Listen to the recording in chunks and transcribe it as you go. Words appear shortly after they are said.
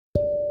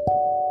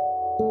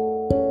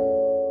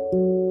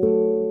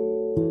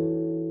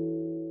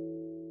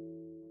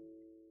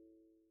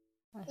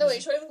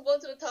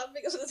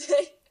topic of the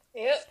day.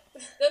 Yep.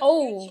 The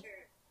Oh.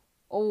 future.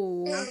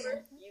 Oh,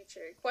 Our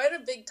future. Quite a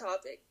big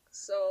topic.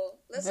 So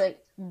let's very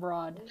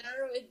broad.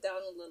 narrow it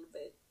down a little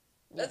bit.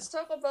 Yeah. Let's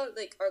talk about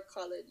our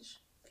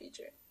college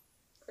future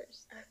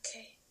first.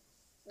 Okay.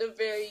 The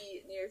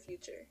very near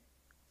future.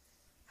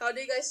 How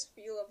do you guys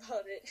feel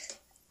about it?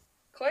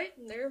 Quite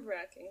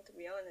nerve-wracking, to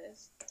be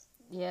honest.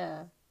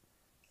 Yeah.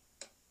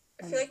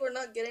 I feel like we're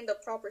not getting the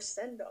proper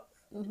send-off,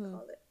 Mm-hmm.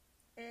 call it.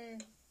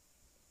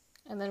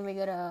 And then we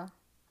gotta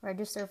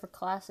register for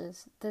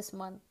classes this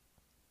month.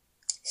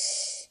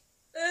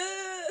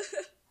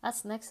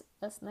 That's next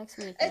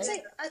week,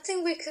 right? I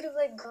think we could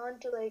have gone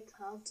to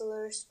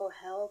counselors for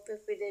help if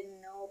we didn't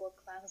know what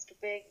class to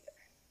pick.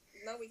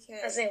 No, we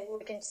can't. I think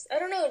we can. I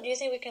don't know. Do you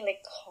think we can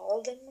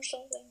call them or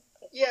something?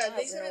 Yeah, I they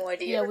have said no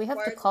idea. Yeah, we have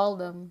to required- call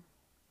them.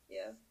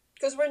 Yeah,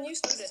 because we're new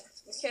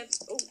students. We can't.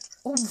 Oh,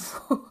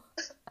 Oh.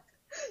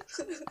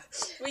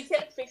 we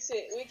can't fix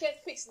it. We can't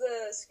fix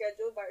the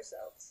schedule by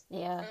ourselves.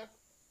 Yeah.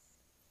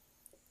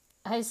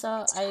 I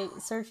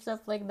searched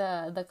up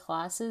the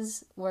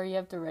classes where you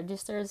have to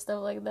register and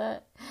stuff like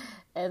that,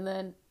 and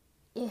then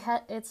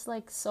it's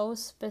so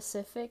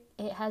specific.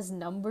 It has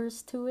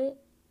numbers to it,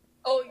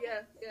 Oh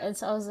yeah. and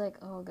so I was like,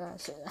 oh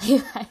gosh,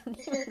 I don't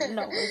even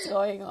know what's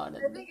going on.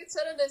 I think it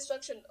said in the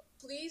instruction,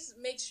 please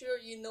make sure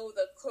you know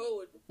the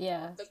code of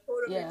Yeah.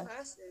 your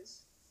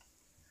classes,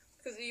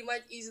 because you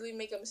might easily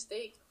make a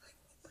mistake.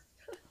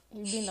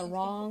 You'd be in the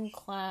wrong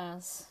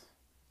class.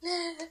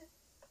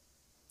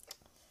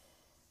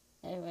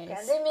 Anyways.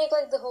 Can they make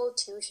the whole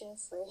tuition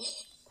free?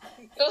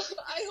 I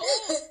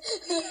hope.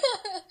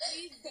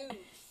 Please do.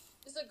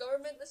 Is the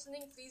government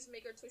listening? Please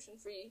make our tuition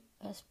free.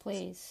 Yes,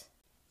 please.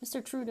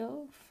 Mr.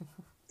 Trudeau.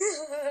 Is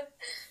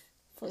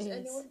Please.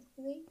 anyone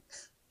listening?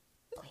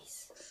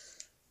 Please.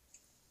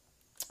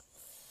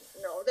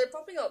 No, they're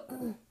pumping up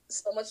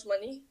so much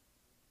money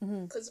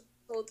Mm-hmm. because of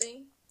the whole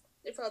thing.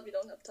 They probably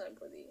don't have time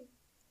for the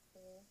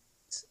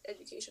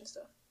education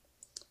stuff.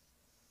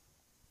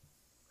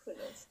 Who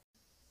knows?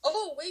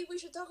 Oh, wait, we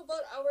should talk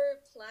about our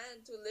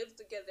plan to live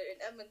together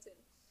in Edmonton.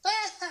 I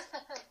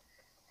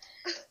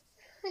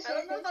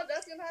don't know how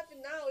that's gonna happen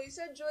now. You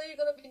said, Joy, you're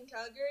gonna be in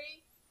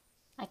Calgary.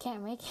 I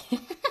can't make it.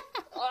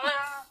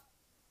 Ah!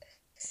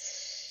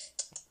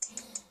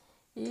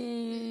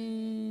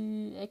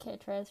 I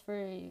can't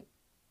transfer you.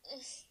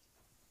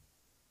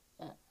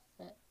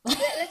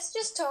 Let's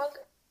just talk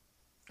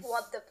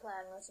what the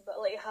plan was about,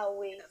 how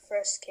we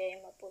first came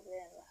up with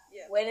it, and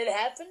Yeah. when it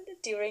happened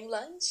during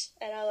lunch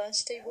at our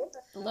lunch table.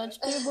 Lunch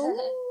table.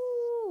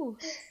 Woo!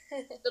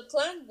 The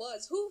plan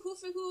was who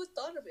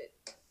thought of it?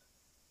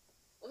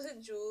 Was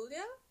it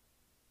Julia?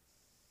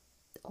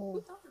 Who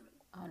Oh, thought of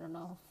it? I don't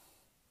know.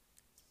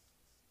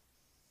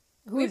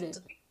 Who did?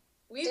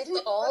 We Did we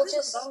thought all this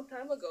just- a long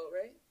time ago,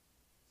 right?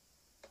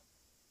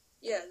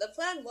 Yeah, the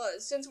plan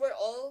was, since we're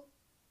all,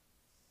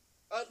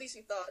 or at least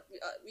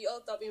we all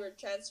thought we were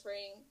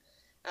transferring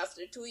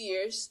after 2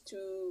 years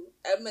to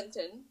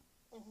Edmonton.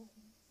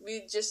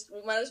 We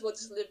might as well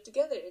just live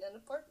together in an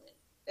apartment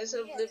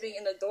instead of Yeah. living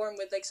in a dorm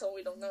with someone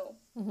we don't know.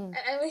 Mm-hmm.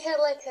 And we had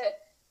a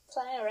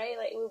plan, right?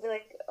 We'll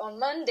be on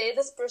Monday,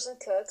 this person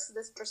cooks,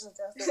 this person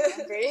does the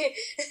laundry,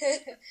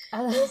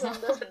 this one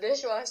does the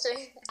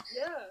dishwashing.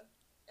 Yeah.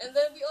 And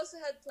then we also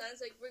had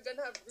plans, we're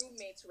gonna have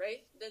roommates,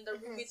 right? Then the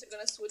roommates are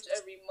gonna switch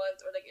every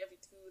month or every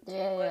 2 months.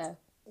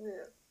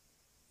 Yeah.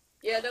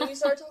 Yeah, then we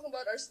started talking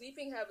about our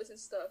sleeping habits and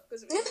stuff,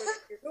 because if we're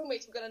your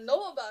roommates, we're gonna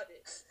know about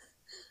it.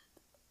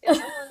 Yeah,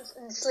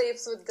 someone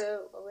sleeps with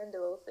the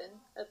window open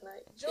at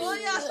night.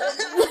 Julia! Sleep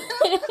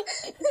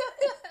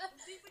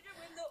with your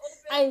window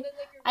open, and then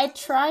your I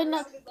roommates try around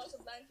not- with lots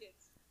of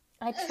blankets.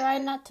 I try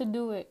not to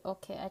do it.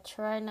 Okay, I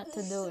try not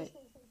to do it.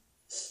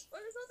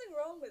 Well, there's nothing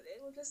wrong with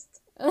it. We're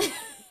just...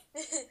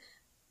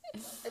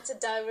 It's a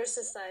diverse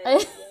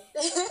society.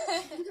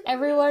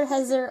 Everyone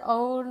has their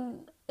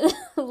own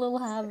little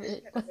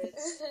habit. And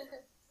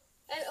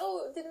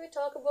did we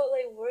talk about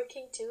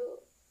working too?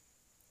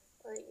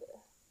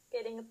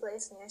 Getting a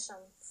place near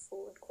some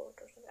food court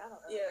or something? I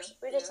don't know. Yeah,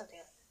 We did yeah. something.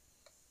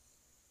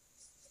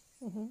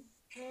 Mm-hmm.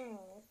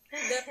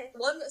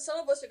 Some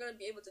of us are gonna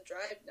be able to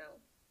drive now.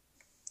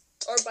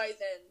 Or by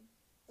then.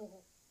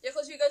 Mhm. Yeah,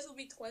 because you guys will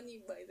be 20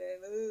 by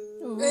then.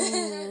 Ooh.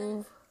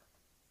 Ooh.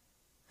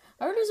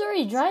 Artie's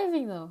already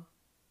driving though.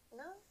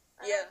 No?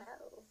 I Yeah.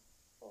 don't know.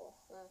 Oh,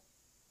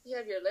 You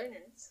have your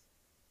learners.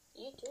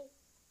 you too.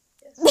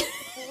 Yes.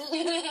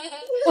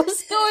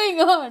 What's going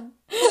on?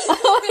 I'm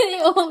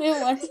the only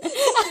one.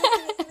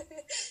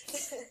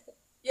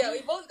 Yeah,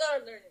 we both got our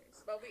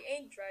learners, but we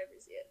ain't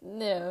drivers yet.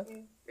 No.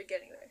 We're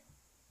getting there.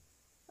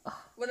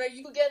 When are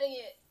you getting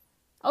it?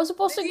 I was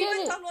supposed to Did we get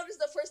even it. talk about this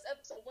the first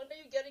episode? When are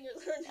you getting your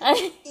learners?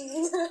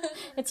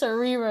 It's a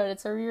rerun.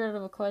 It's a rerun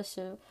of a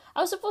question.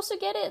 I was supposed to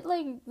get it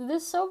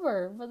this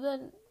summer, but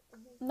then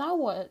now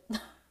what? Yeah.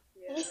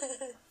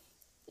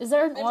 Is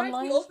there an They might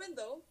online? be open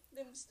though.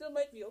 They still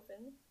might be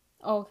open.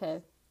 Oh,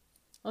 okay.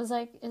 I was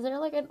like, is there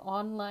an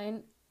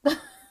online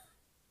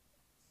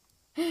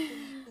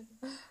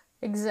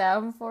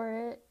exam for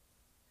it?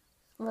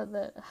 But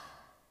then,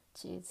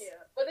 jeez.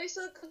 Yeah. But they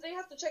still, because they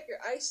have to check your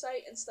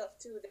eyesight and stuff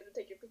too. They have to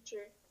take your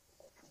picture.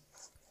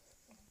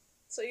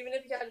 So even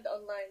if you had it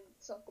online,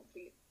 it's not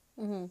complete.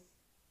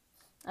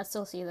 I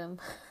still see them.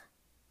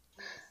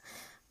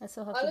 I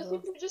still have Honestly,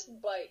 to go. people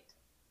just bike.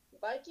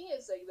 Biking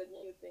is like the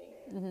new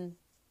thing.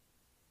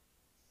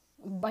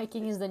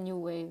 Biking is the new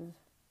wave.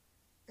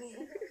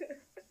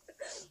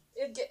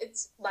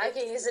 It's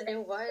Biking is a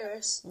new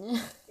virus.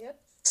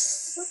 Yep.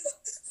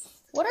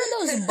 What are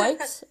those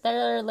bikes that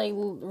are like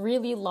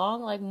really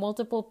long, like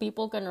multiple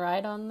people can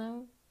ride on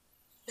them?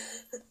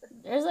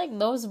 There's like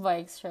those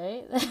bikes,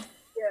 right?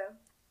 Yeah.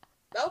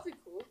 That would be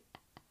cool.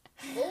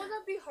 What would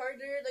that be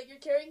harder? Like you're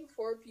carrying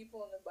 4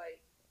 people on a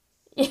bike.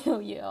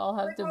 You all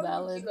have Like, to how would you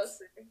balance. keep us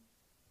there?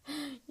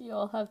 You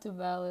all have to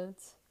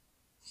balance.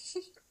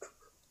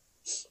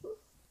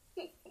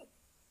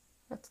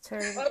 Have to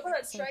turn. What about at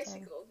a the same time.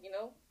 tricycle, you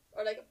know?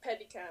 Or like a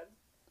pedicab.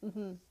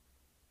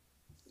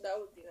 That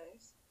would be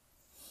nice.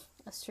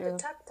 That's true.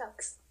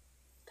 Tuk-tuks.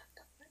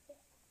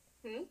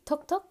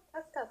 Tuk tuk.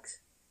 Tuk-tuks.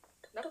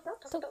 Knock,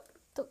 knock. Tuk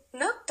tuk.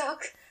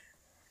 Knock-tuk.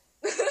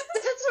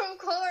 That's from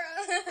Korra.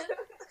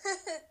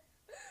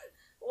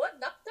 What?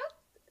 Knock, knock?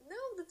 No,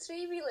 the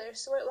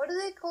 3-wheelers. What do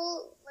they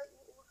call? Like,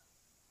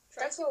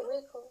 that's what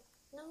we call.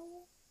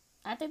 No.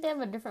 I think they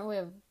have a different way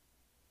of.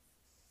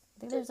 I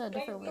think there's a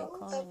different way of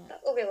calling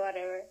it. Okay,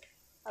 whatever.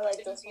 I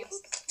like those Wheels?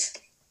 ones.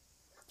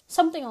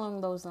 Something along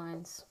those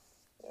lines.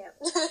 Yeah.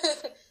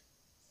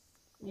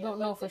 Don't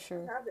know for They sure.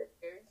 don't have it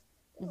here.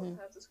 They don't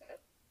have this kind of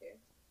here.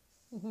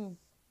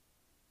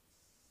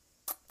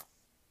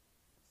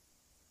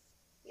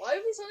 Why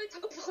are we suddenly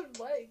talking about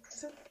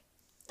bikes?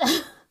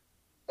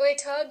 We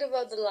talked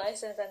about the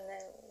license and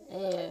then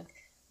Yeah.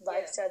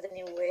 bikes are the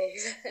new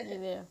wave.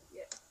 Yeah.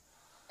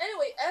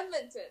 Anyway,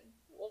 Edmonton.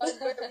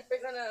 We're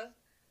gonna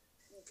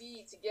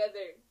be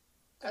together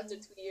after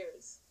 2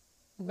 years.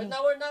 But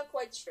now we're not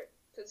quite sure.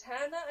 Because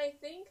Hannah, I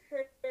think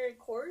her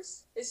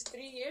course is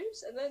 3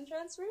 years and then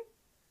transfer.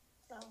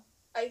 Oh.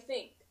 I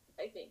think.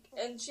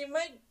 And she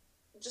might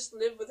just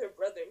live with her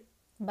brother.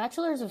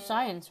 Bachelor's of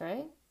Science,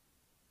 right?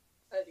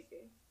 I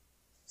think.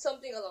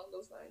 Something along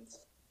those lines.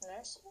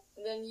 Nursing?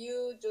 And then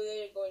you,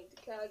 Julia, you're going to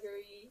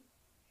Calgary.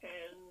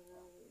 And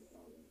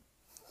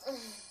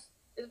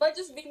it might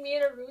just be me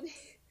and Aruni.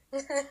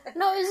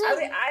 No, is I it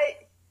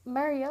mean,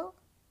 Marielle?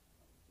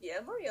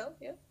 Yeah, Marielle,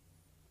 yeah.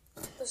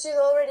 but she's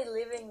already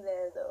living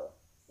there though.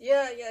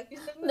 Yeah. He's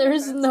living with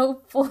There's her no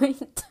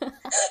point.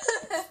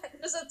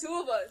 There's the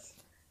 2 of us.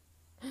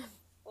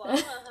 Well,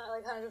 I'm not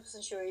like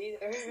 100% sure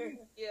either.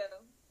 Yeah.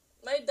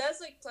 My dad's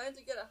like planning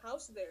to get a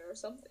house there or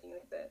something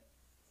like that.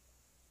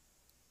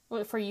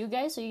 Wait, for you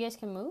guys, so you guys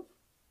can move?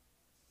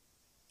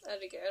 I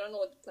don't know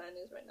what the plan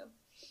is right now.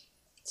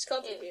 It's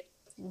complicated.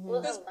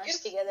 We'll have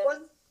lunch together.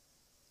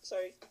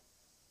 Sorry.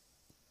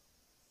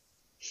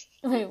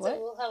 Wait, So what?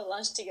 we'll have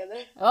lunch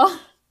together. Oh.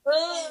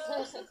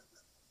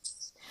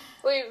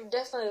 We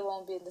definitely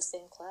won't be in the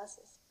same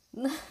classes.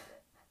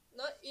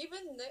 Not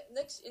even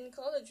next in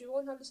college, we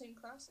won't have the same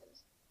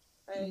classes.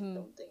 I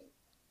don't think.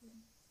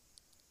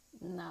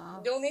 No.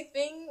 The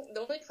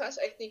only class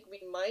I think we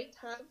might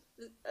have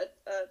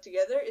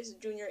together is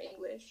junior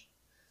English.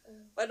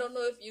 I don't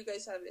know if you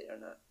guys have it or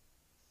not.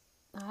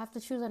 I have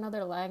to choose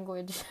another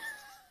language.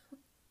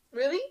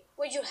 Really?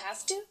 Would you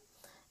have to?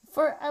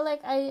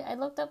 I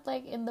looked up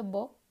like in the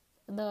book,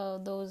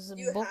 those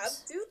You books.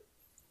 have to?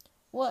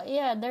 Well,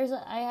 yeah,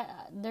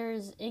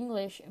 there's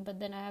English, but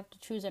then I have to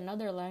choose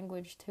another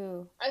language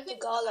too. I think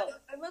Tagalog.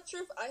 I'm not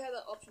sure if I had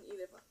that option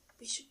either, but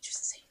we should choose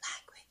the same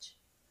language.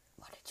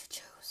 What did you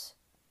choose?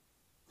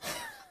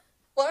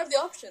 What are the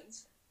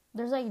options?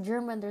 There's like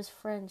German, there's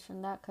French,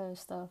 and that kind of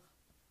stuff.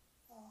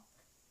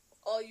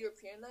 All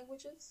European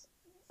languages?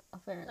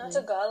 Apparently. Not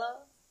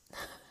Tagalog.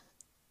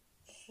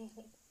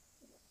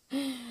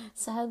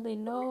 Sadly,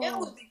 no. Yeah, it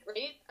would be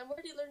great. I'm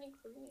already learning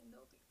Korean. That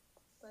would be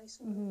nice.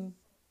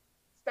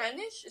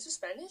 Spanish? Is it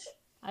Spanish?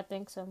 I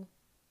think so.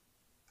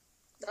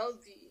 That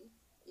would be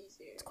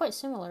easier. It's quite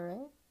similar,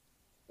 right?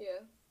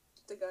 Yeah.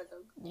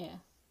 Tagalog. Yeah.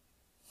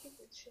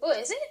 Oh,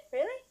 is it?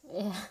 Really?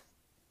 Yeah.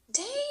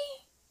 Dang!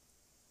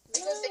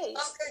 Because they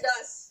Nice. conquered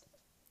us.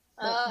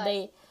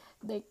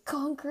 They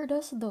conquered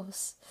us,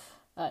 those.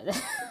 That's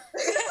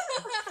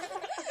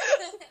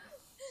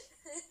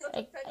a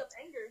kind of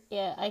anger.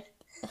 Yeah, I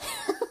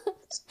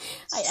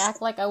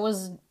act like I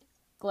was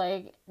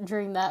like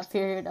during that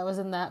period. I was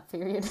in that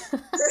period.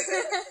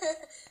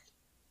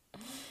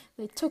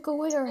 They took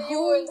away our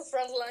You were in home. the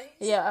front line.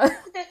 Yeah,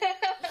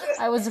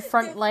 I was a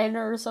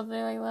frontliner or something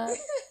like that.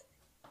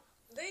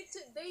 They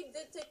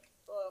did take.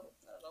 I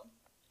don't know.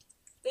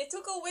 They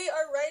took away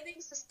our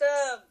writing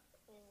system.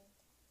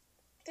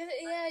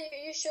 Yeah,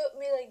 you showed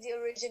me like the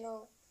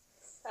original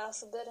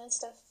alphabet and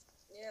stuff.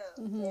 Yeah.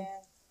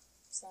 Yeah,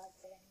 it's not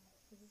there.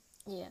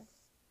 Yeah,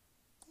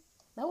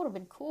 that would have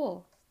been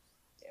cool.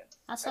 Yeah.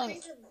 That's I like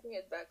think they're bringing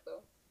it back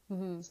though.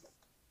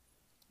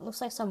 it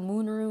looks like some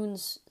moon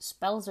runes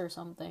spells or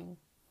something.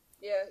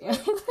 Yeah.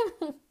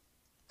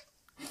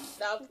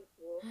 That would be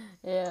cool.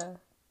 Yeah,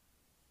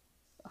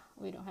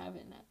 we don't have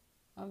it now.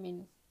 I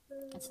mean,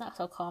 It's not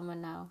so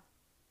common now,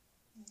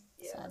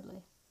 Yeah.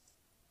 sadly.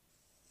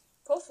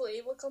 Hopefully,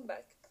 it will come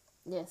back.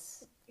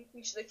 Yes.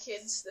 Teach the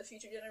kids, the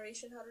future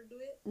generation, how to do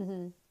it.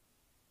 Mm-hmm.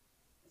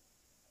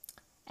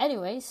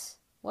 Anyways,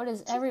 what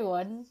is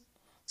everyone's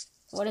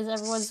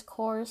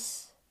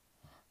course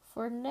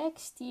for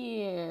next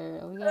year?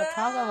 We're gonna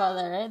talk about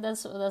that, right?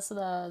 That's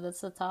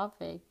the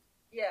topic.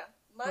 Yeah,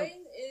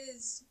 mine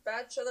is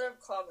Bachelor of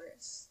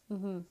Commerce.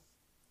 Mm-hmm.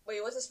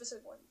 Wait, what's the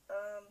specific one?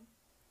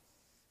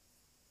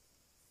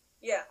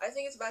 Yeah, I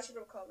think it's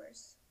Bachelor of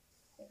Commerce.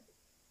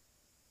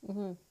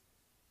 Mm-hmm.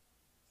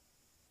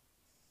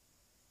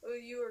 Oh,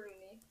 you or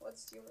Rooney?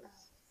 What's yours?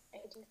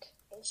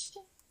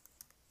 Education?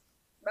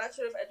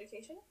 Bachelor of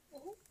Education?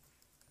 Mm-hmm.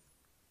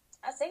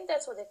 I think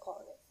that's what they call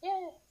it.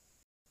 Yeah.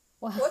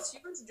 Wow. What's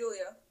yours,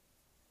 Julia?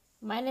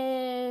 Mine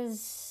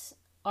is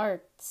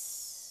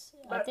arts.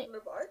 Bachelor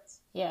of Arts?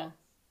 Yeah.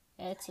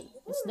 It's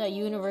the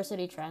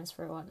university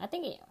transfer one. I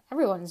think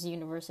everyone's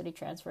university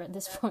transfer at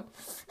this point.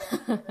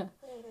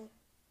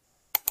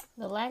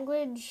 The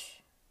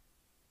language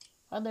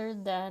other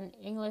than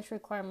English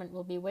requirement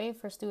will be waived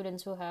for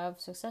students who have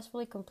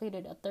successfully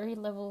completed a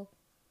 30-level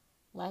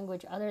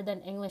language other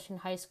than English in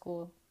high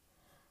school.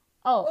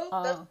 Well,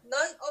 that's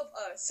none of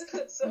us.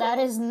 So, that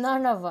is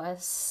none of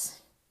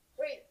us.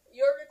 wait,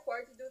 you're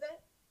required to do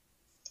that?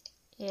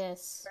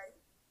 Yes. Right.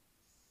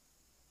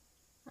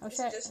 Is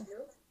it just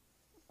you?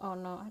 Oh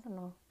no, I don't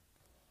know.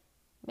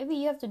 Maybe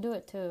you have to do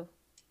it too.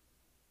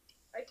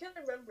 I can't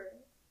remember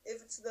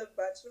if it's the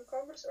Bachelor of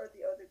Commerce or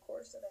the other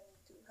course that I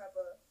need to have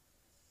a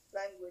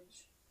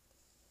language.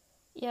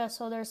 Yeah,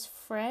 so there's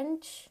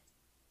French,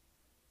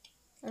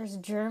 there's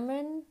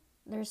German,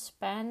 there's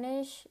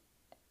Spanish,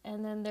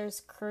 and then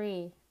there's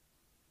Cree.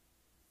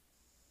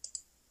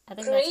 I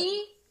think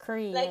Cree?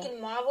 Cree. Like yeah.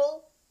 in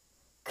Marvel?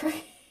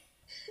 Cree.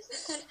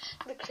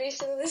 The Cree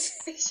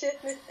civilization.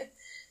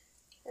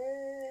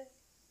 Yeah,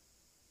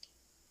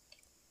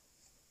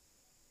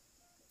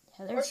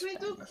 Or should we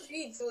do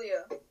Cree,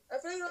 Julia? I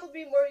feel like that would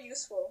be more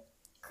useful.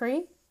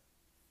 Cree?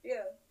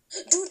 Yeah.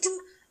 Dude,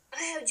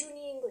 I have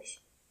junior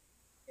English.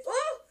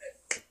 Oh!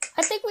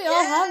 I think we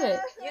all have it.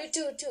 You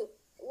too.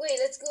 Wait,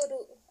 let's go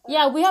to...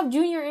 Yeah, we have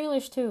junior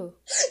English too.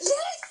 Yes!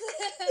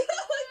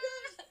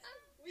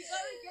 We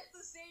gotta get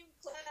the same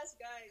class,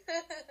 guys.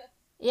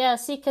 Yeah,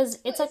 see, because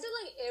it's Wait, is it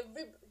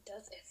like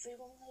does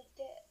everyone like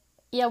that?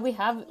 Yeah,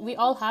 we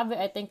all have it,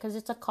 I think, because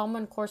it's a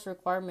common course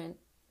requirement.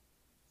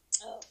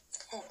 Oh.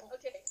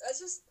 Okay, let's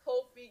just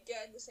hope we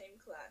get in the same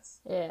class.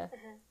 Yeah.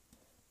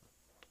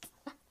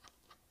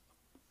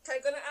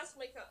 I'm gonna ask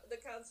the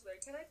counselor,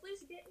 can I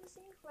please get in the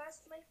same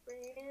class as my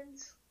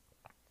friends?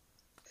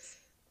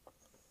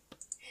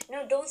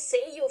 No, don't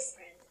say your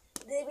friend.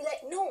 They'll be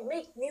like, no,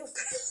 make new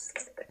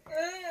friends.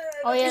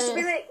 Oh, yeah. It should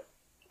be like,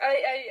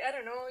 I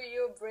don't know,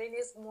 your brain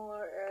is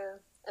more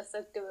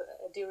effective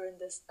during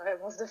this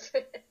time of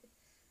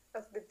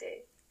the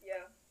day.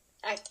 Yeah.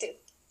 Active.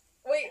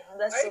 Wait, Oh,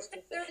 that's are so you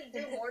stupid. going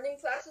to do morning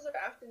classes or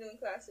afternoon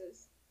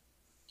classes?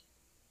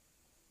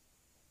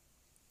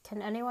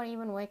 Can anyone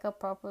even wake up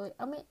properly?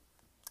 I mean,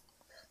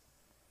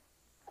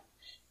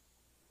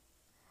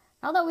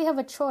 now that we have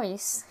a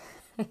choice,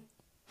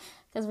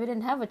 because we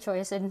didn't have a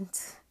choice in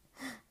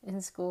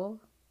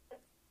school.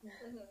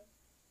 Mm-hmm.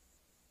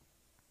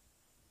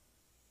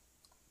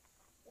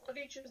 What do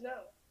you choose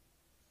now?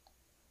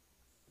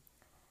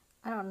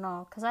 I don't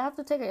know, because I have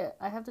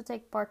to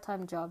take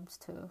part-time jobs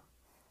too.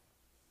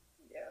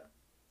 Yeah.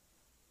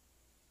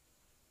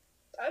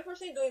 I'm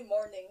personally doing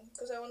morning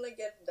because I want to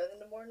get it done in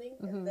the morning,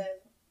 and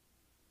then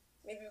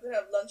maybe we could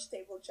have lunch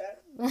table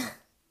chat.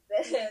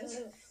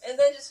 and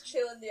then just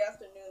chill in the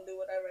afternoon, do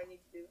whatever I need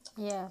to do.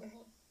 Yeah.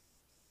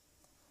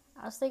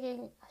 I was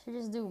thinking I should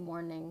just do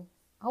morning.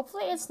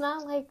 Hopefully it's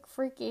not like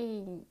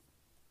freaking...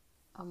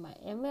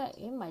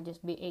 It might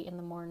just be 8 in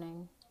the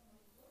morning.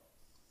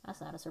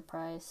 That's not a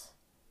surprise.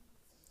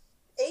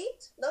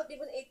 8? Not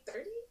even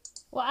 8:30?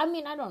 Well, I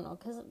mean, I don't know,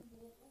 because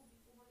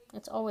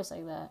it's always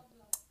like that.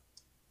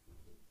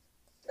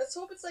 Let's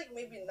hope it's like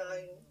maybe 9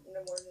 in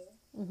the morning.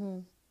 Mm-hmm.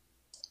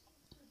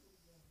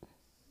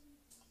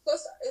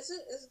 Plus, is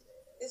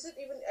it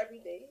even every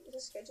day? Is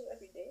it scheduled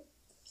every day?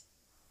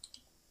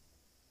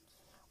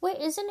 Wait,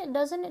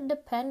 doesn't it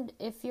depend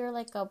if you're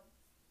like a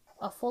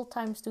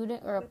full-time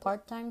student or a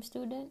part-time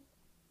student?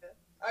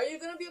 Are you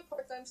gonna be a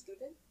part-time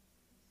student?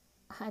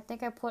 I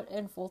think I put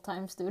in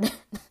full-time student.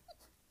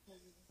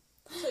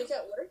 So you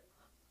can't work?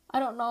 I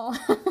don't know.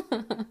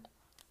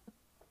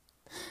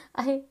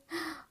 I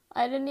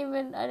didn't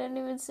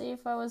even see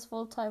if I was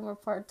full-time or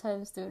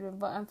part-time student,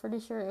 but I'm pretty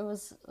sure it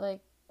was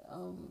like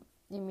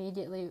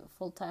immediately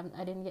full-time.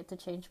 I didn't get to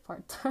change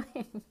part-time.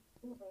 I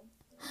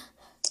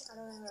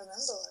don't even remember.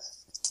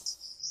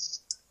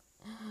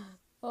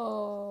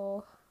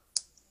 Oh.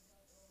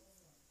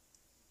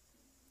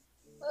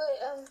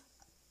 Wait,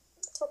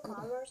 for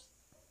commerce,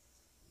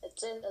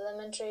 it's in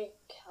elementary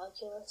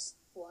calculus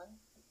 1.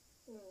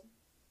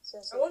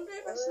 Since I wonder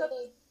if it's not...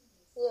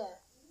 Yeah.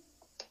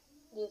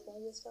 Do you think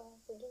you still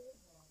have to do it?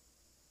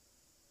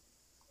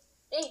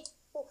 Hey,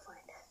 we'll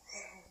find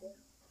out.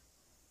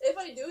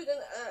 I do, then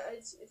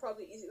it's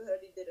probably easy because I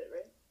already did it,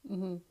 right?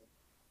 Mm-hmm.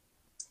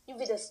 You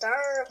be the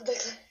star of the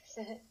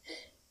class.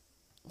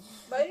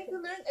 But I need to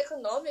learn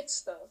economic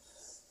stuff.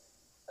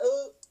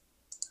 Oh,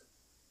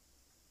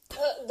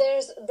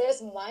 There's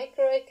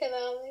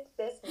microeconomics.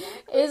 There's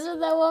macro. Isn't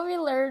that what we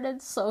learned in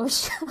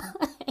social?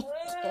 I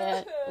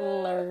can't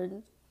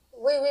learn.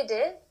 We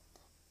did.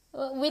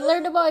 Well, we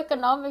learned about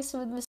economics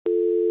with Miss.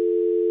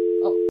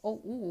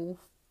 Ooh.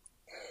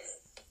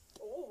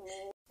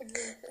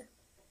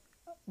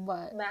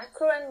 But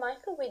Macro and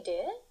micro we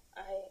did.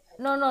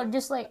 no,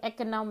 just like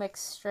economics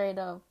straight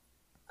up,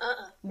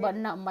 but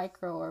Yeah. not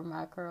micro or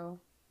macro.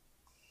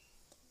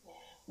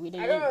 We I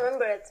didn't. don't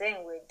remember a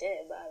thing we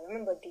did, but I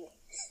remember doing.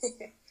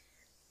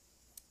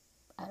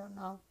 I don't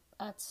know.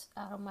 That's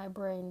out of my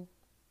brain.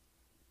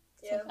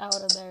 It's yeah, like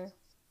out of there.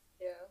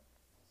 yeah.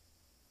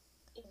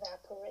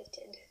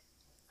 Evaporated.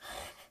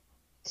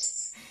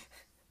 It's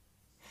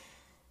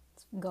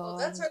Well, gone.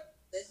 that's our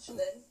college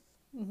then.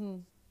 Mm-hmm.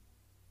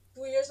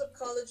 2 years of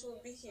college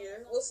will be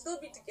here. We'll still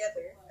be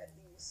together, at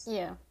least.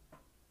 Yeah.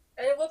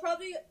 And we'll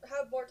probably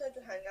have more time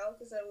to hang out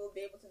because then we'll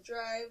be able to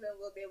drive and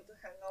we'll be able to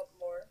hang out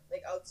more,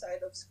 like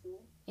outside of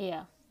school.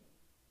 Yeah.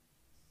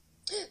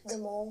 The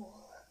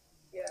mall.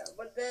 Yeah,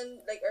 but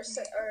then like our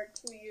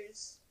 2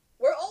 years,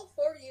 we're all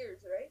 4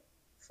 years, right?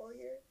 4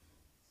 years.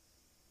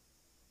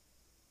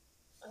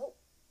 Oh,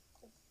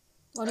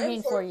 What do you I'm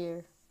mean for- 4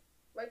 year?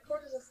 My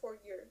course is a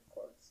 4-year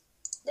course.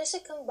 there's a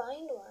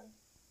combined one.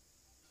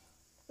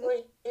 Where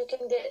you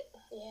can get,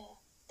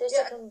 there's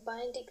Yeah. a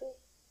combined degree.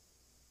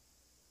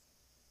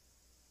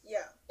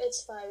 Yeah.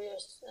 It's 5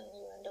 years and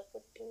you end up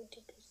with 2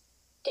 degrees.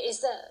 Okay,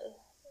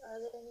 are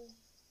there any?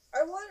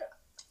 I want,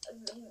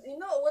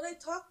 when I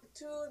talked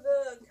to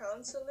the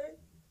counselor,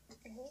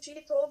 she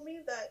told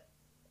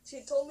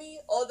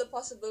me all the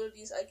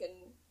possibilities I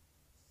can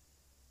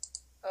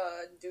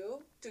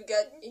do to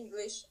get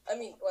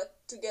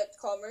to get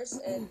commerce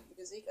and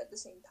music at the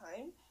same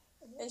time.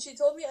 And she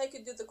told me I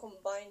could do the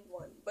combined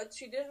one, but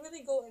she didn't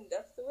really go in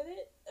depth with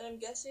it. And I'm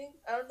guessing,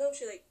 I don't know if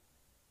she like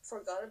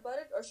forgot about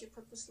it or she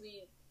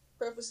purposely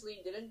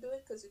didn't do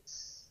it because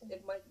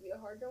it might be a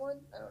harder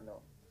one. I don't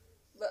know,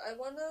 but I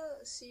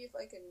wanna see if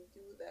I can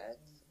do that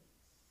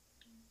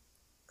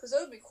because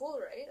that would be cool,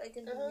 right? I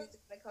can do music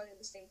and accounting at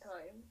the same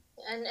time.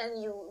 And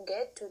you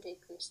get 2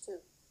 degrees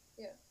too.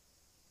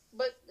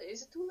 But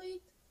is it too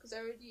late? Because I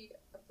already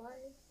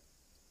applied.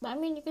 But I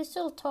mean, you can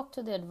still talk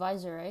to the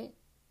advisor, right?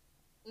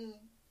 Mm.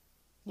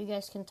 You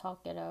guys can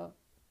talk it out.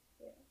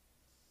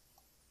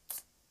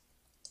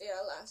 Yeah,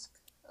 I'll ask.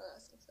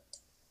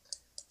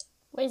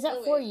 Wait, is that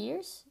Oh, 4 wait.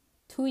 years?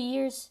 2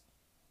 years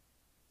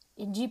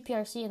in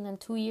GPRC and then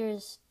 2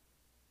 years.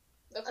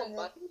 The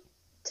combined?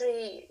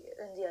 3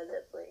 in the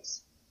other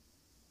place.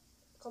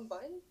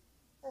 Combined?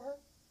 Uh-huh.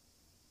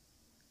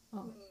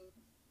 Oh.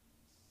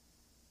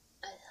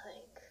 I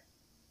think.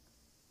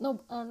 No,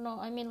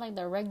 I mean like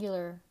the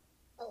regular.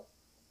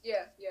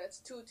 Yeah, it's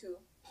 2.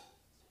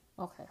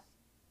 Okay.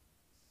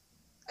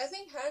 I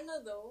think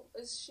Hannah, though,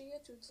 is she a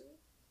 2?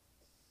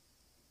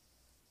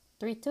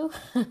 3-2?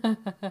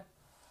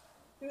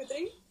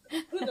 2-3?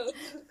 Who knows?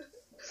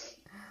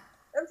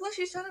 And plus,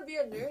 she's trying to be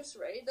a nurse,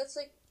 right? That's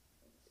like,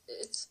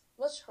 it's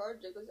much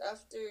harder because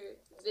after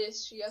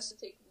this, she has to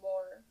take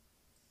more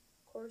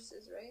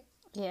courses, right?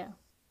 Yeah.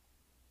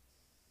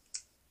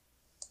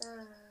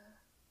 Well,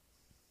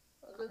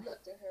 good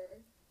luck to her.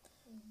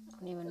 I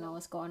don't even know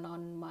what's going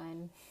on in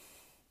mine.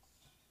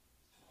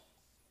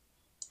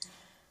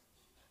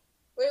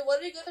 Wait,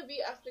 what are you gonna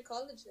be after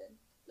college then?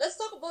 Let's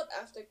talk about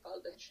after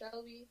college,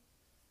 shall we?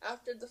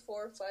 After the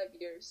 4 or 5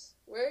 years,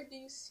 where do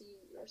you see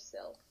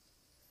yourself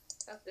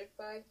after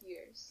 5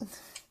 years?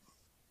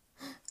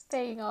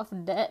 Paying off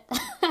debt.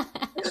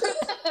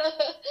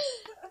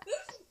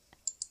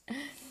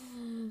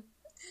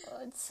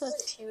 It's such.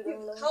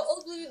 Student loan. How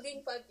old will you be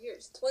in 5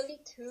 years?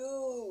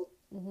 22.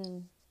 Mm-hmm.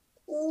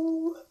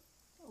 Ooh.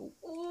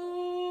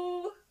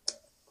 Ooh.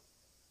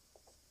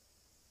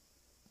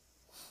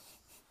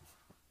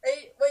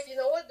 Hey, wait, you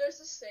know what? There's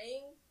a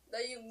saying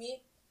that you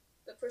meet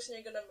the person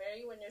you're gonna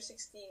marry when you're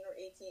 16 or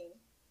 18.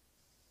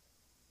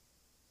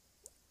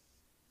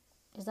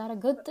 Is that a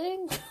good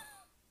thing?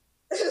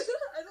 I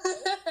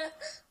don't know.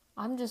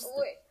 I'm just.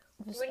 Wait,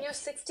 when you're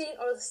 16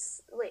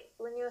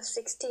 when you're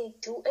 16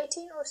 to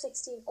 18 or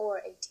 16 or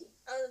 18?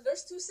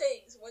 There's 2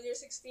 sayings. When you're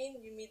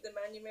 16, you meet the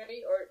man you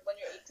marry, or when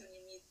you're 18,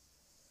 you meet.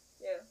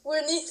 Yeah.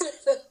 We're neither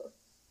of those.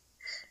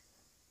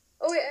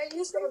 Oh wait, are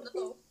you I don't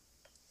know.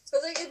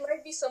 Because like, it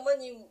might be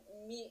someone you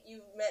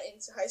met in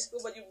high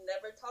school, but you've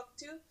never talked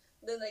to,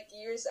 then like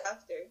years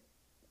after.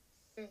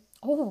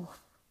 Oh.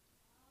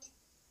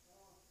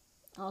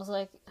 I was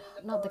like,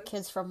 not the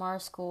kids from our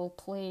school,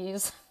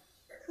 please.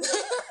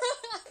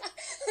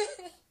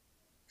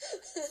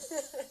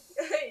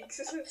 Yikes.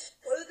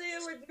 What did they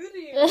ever do to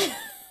you?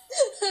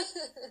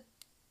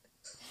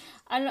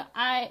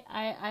 I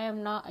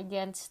am not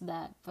against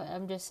that, but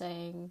I'm just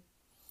saying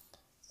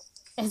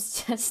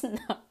it's just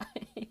not.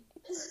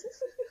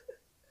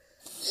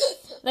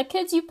 The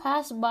kids you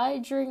pass by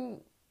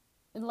during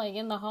Like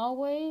in the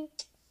hallway?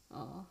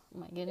 Oh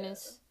my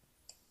goodness.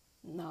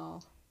 Yeah.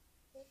 No.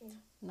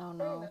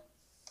 No.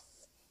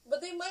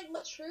 But they might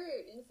mature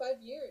in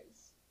 5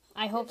 years.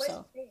 I hope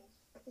so.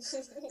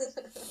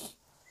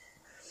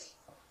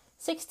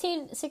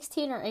 16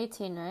 or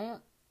 18, right?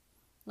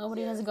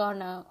 Nobody has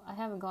gone out. I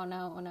haven't gone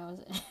out when I was,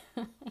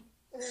 I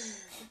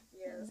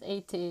was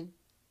 18.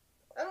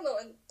 I don't know.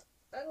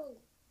 I don't.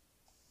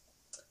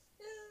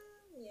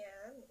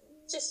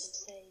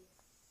 Just saying.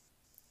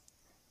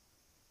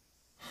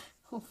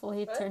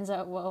 Hopefully it turns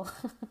out well.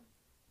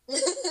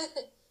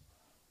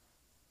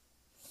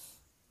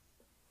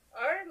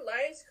 Our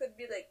lives could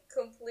be like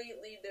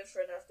completely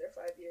different after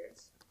 5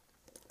 years.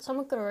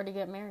 Someone could already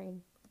get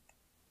married.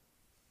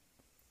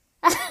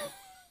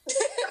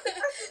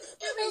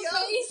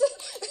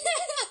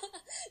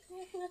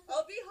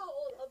 I'll be how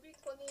old? I'll be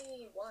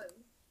 21.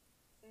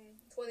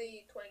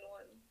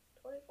 2021.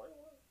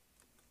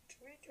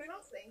 2021. No,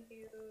 thank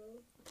you.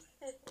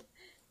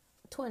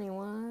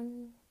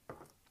 21.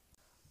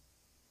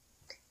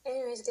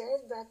 Anyways,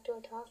 guys, back to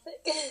our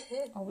topic.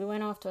 Oh, we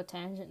went off to a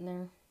tangent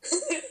there.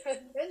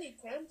 Many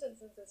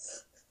tangents in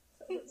this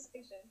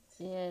conversation.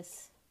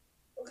 Yes.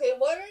 Okay,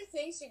 what are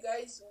things you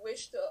guys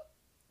wish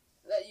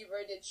that you've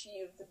already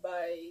achieved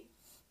by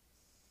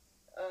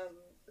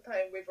the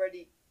time we've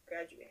already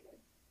graduated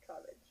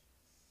college?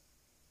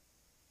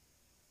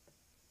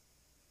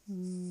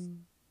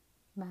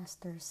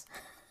 Masters.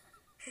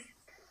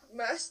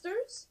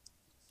 Masters?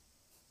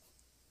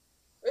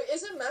 Wait,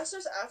 isn't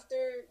masters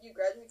after you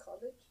graduate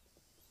college?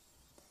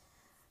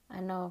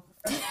 I know.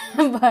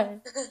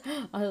 But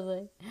I was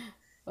like,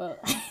 well.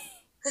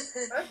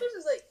 Masters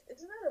is like,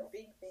 it's not a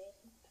big thing.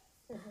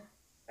 Mm-hmm.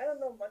 I don't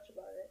know much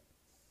about it.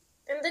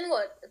 And then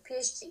what? A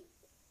PhD?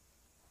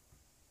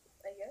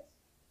 I guess.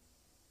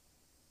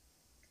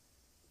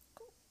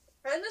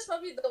 Hannah's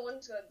probably the one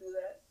who's gonna do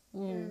that.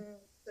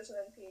 There's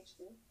an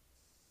PhD.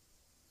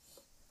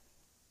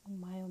 Oh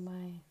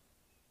my.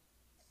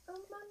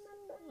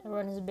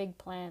 Everyone has big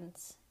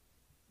plans.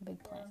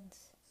 Big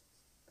plans.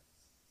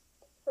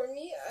 For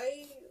me,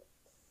 I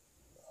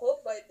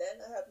hope by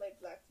then I have my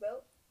black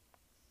belt.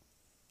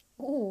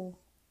 Ooh.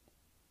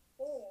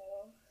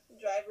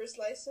 Driver's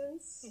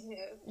license.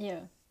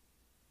 Yeah.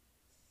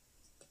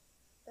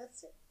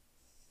 That's it.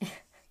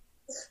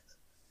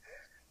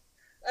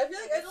 I feel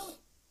like I don't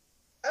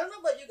know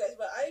about you guys,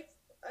 but I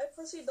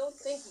personally don't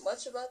think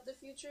much about the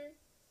future.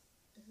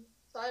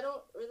 So I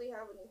don't really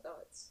have any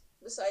thoughts.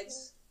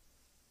 Besides,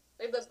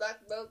 like the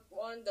black belt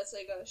one, that's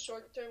like a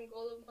short-term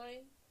goal of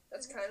mine.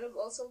 That's kind of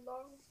also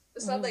long.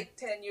 It's not like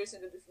 10 years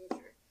into the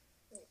future.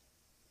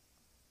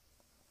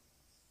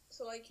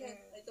 So I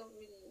don't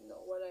really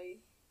know what I...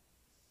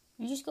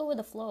 You just go with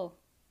the flow.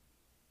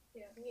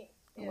 Yeah.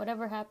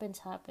 Whatever happens,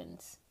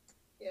 happens.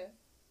 Yeah.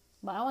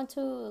 But I want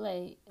to,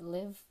 like,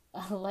 live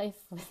a life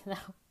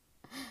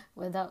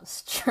without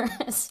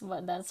stress,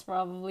 but that's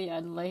probably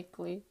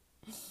unlikely.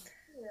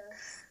 Yeah.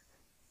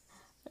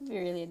 That'd be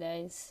really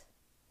nice.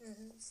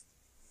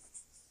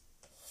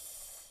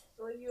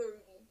 What are you,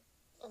 Ruby?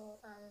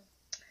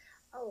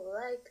 I would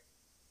like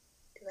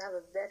to have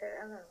a better,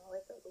 I don't know,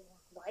 like a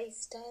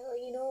lifestyle,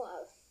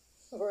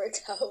 work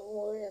out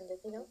more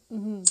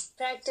and,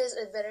 practice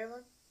a better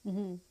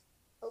one.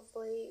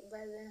 Hopefully by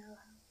then I'll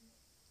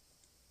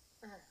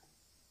have,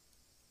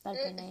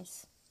 That'd be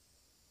nice.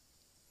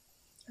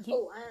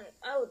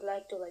 I would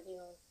like to,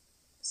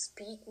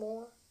 speak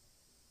more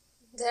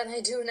than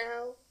I do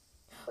now,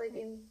 like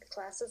in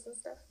classes and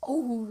stuff.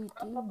 Oh,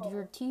 dude,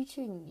 you're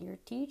teaching,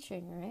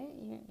 right?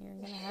 You're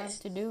gonna have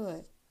to do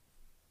it.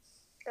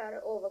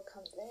 Gotta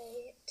overcome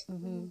that.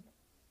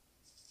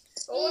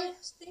 Oh, I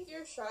just think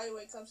you're shy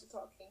when it comes to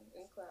talking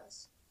in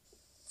class.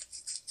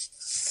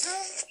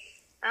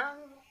 I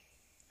don't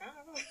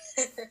know.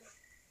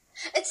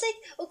 It's like,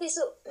 okay,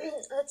 so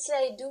let's say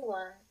I do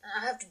one.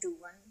 I have to do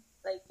one.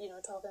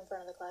 Talk in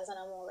front of the class, and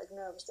I'm all,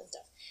 nervous and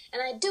stuff.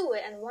 And I do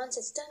it, and once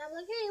it's done, I'm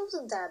like, hey, it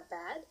wasn't that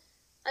bad.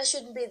 I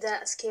shouldn't be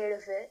that scared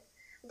of it.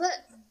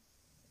 But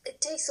it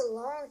takes a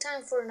long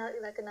time for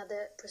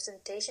another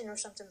presentation or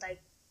something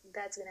like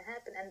that's gonna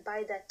happen. And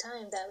by that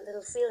time, that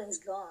little feeling's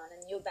gone,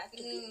 and you're back to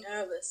being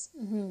nervous.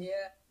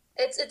 Yeah.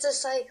 It's a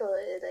cycle,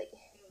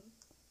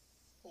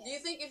 Do you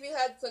think if you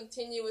had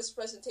continuous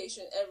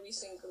presentation every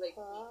single,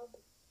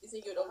 you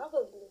think you'd...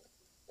 Probably.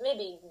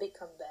 Maybe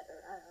become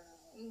better. I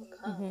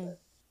don't know.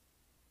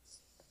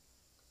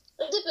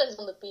 It depends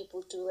on the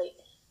people, too.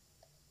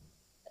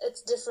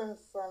 It's different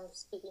from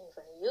speaking in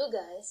front of you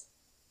guys.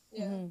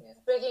 Yeah.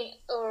 Speaking,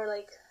 or,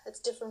 it's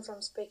different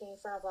from speaking in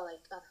front of, a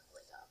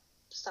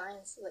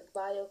science,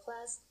 bio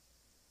class,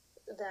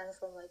 than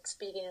from,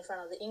 speaking in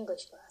front of the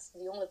English class.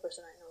 The only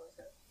person I know is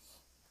her.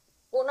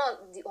 Well,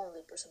 not the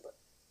only person, but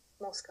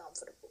most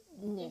comfortable.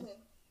 Yeah.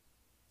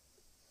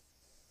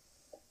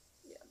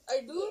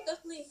 I do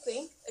definitely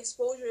think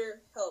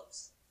exposure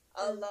helps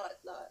a lot.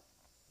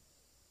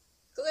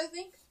 Because I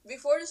think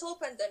before this whole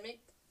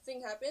pandemic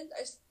thing happened,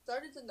 I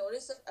started to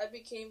notice that I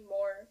became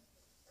more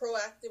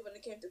proactive when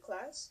it came to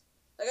class.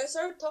 I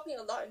started talking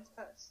a lot in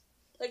class.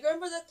 Like,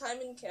 remember that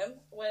time in chem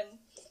when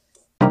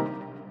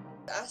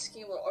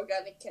asking about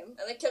organic chem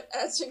and I kept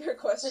answering her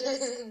questions? I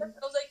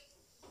was like,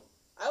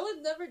 I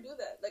would never do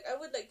that. Like, I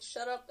would, like,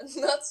 shut up and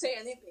not say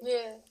anything.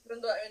 Yeah.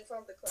 Even though I'm in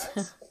front of the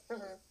class.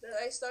 Then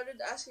I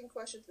started asking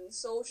questions in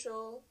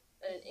social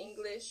and in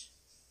English,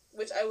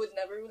 which I would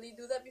never really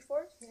do that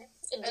before. Yeah.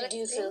 And did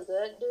you feel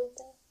good doing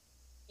that?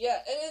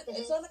 Yeah, and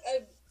it's not like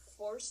I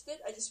forced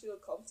it. I just feel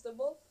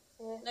comfortable.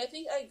 Yeah. And I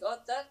think I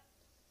got that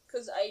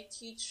because I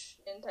teach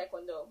in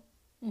Taekwondo.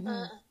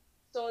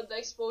 So the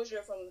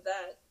exposure from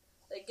that,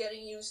 like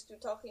getting used to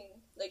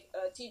talking, like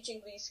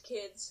teaching these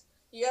kids,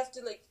 you have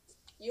to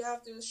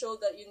show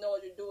that you know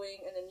what you're doing,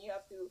 and then you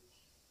have to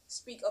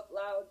speak up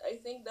loud. I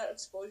think that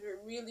exposure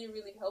really,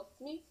 really helped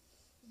me.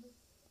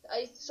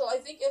 I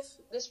think if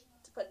this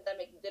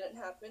pandemic didn't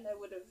happen, I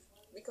would have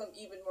become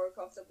even more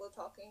comfortable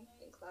talking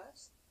in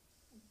class.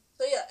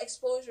 So yeah,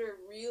 exposure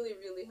really,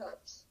 really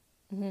helps.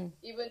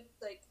 Even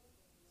like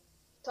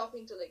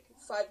talking to like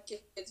 5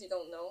 kids you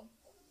don't know,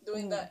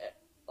 doing that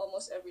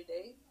almost every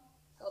day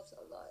helps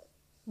a lot.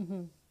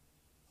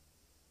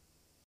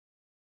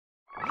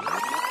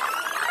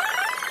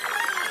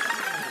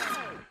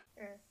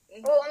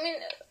 Well, I mean,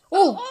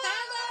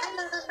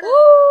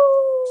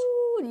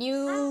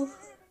 New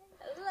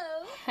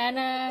hello.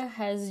 Hannah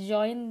has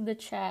joined the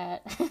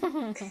chat. We're in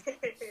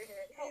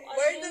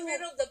the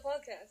middle of the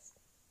podcast.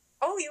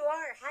 Oh, you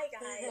are. Hi,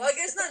 guys. Well, I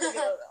guess not the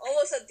middle.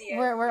 Almost at the end.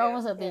 We're yeah.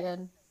 almost at the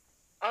end.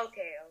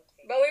 Okay.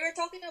 But we were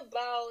talking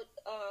about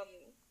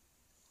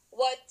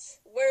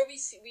where we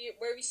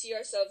see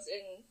ourselves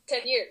in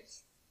 10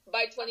 years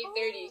by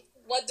 2030.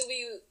 What do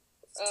we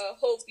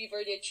hope we've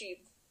already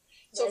achieved?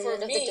 So By the for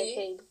end of the me,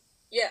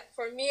 decade.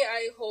 for me,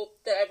 I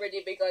hope that I've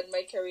already begun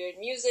my career in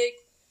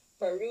music.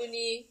 For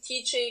Rooney,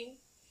 teaching,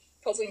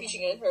 hopefully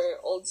teaching in her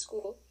old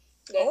school.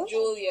 Then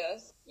Julia,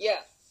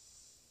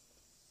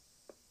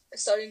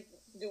 starting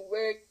to do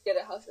work, get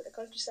a house in the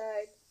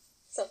countryside,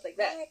 stuff like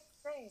that.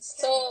 Nice.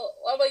 So,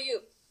 what about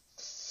you?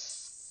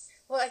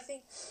 Well, I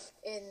think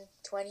in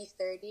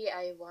 2030,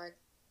 I want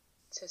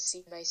to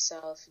see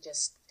myself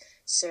just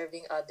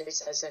serving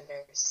others as a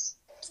nurse.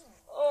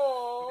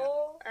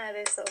 Oh, That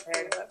is so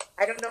And cool.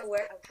 I don't know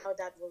how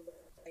that will look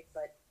like,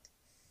 but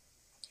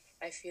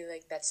I feel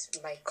like that's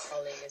my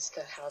calling, is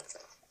to help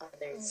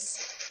others.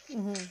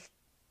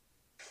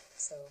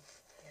 So,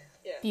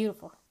 yeah.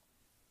 Beautiful.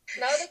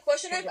 Now the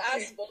question I've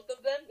asked both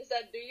of them is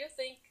that do you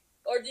think,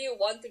 or do you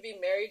want to be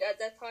married at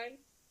that time?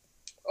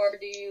 Or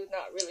do you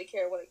not really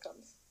care when it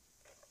comes?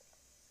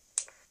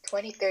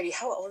 2030,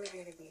 how old are you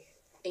going to be?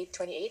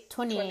 28?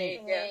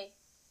 28. Yeah.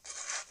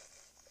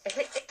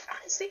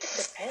 Honestly, it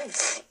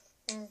depends.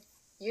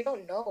 You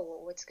don't know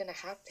what's going to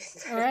happen.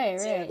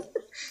 Right.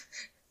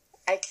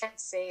 I can't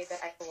say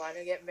that I want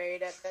to get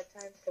married at that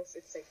time because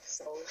it's like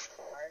so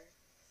far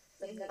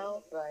from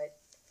now, but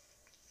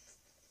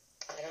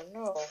I don't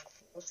know.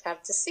 We'll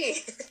have to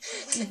see.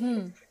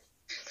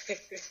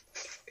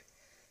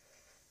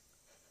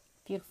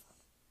 Beautiful.